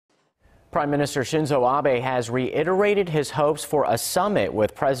Prime Minister Shinzo Abe has reiterated his hopes for a summit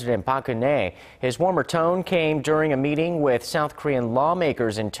with President Park Geun-hye. His warmer tone came during a meeting with South Korean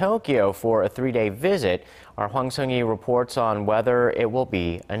lawmakers in Tokyo for a three-day visit. Our Hwang Sung-hee reports on whether it will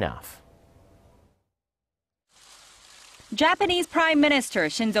be enough. Japanese Prime Minister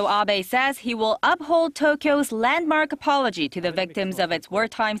Shinzo Abe says he will uphold Tokyo's landmark apology to the victims of its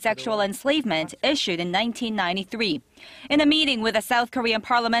wartime sexual enslavement issued in 1993. In a meeting with a South Korean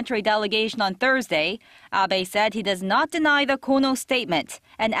parliamentary delegation on Thursday, Abe said he does not deny the Kono statement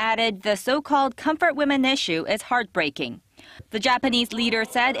and added the so-called comfort women issue is heartbreaking. The Japanese leader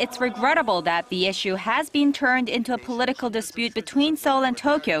said it's regrettable that the issue has been turned into a political dispute between Seoul and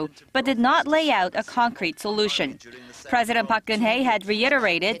Tokyo, but did not lay out a concrete solution. President Park Geun-hye had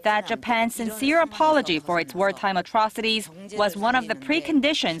reiterated that Japan's sincere apology for its wartime atrocities was one of the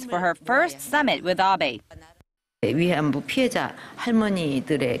preconditions for her first summit with Abe. 위안부 피해자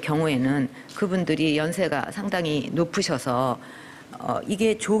할머니들의 경우에는 그분들이 연세가 상당히 높으셔서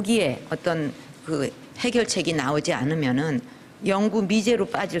이게 조기에 어떤 그 해결책이 나오지 않으면은 영구 미제로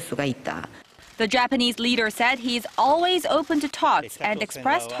빠질 수가 있다. The Japanese leader said he's always open to talks and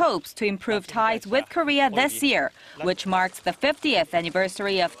expressed hopes to improve ties with Korea this year, which marks the 50th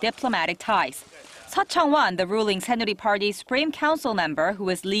anniversary of diplomatic ties. Seo Chang-won, the ruling Saenuri Party's Supreme Council member who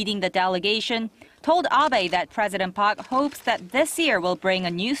is leading the delegation, told Abe that President Park hopes that this year will bring a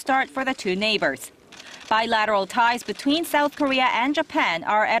new start for the two neighbors. Bilateral ties between South Korea and Japan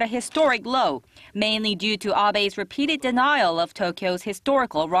are at a historic low, mainly due to Abe's repeated denial of Tokyo's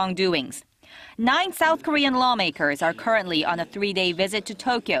historical wrongdoings. 9 South Korean lawmakers are currently on a 3-day visit to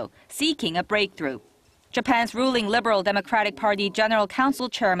Tokyo, seeking a breakthrough. Japan's ruling Liberal Democratic Party General Council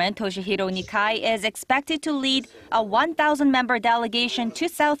Chairman Toshihiro Nikai is expected to lead a 1,000-member delegation to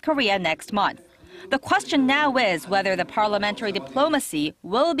South Korea next month. The question now is whether the parliamentary diplomacy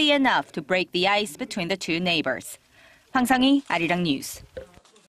will be enough to break the ice between the two neighbors. Hwang Sung-hee, Arirang News.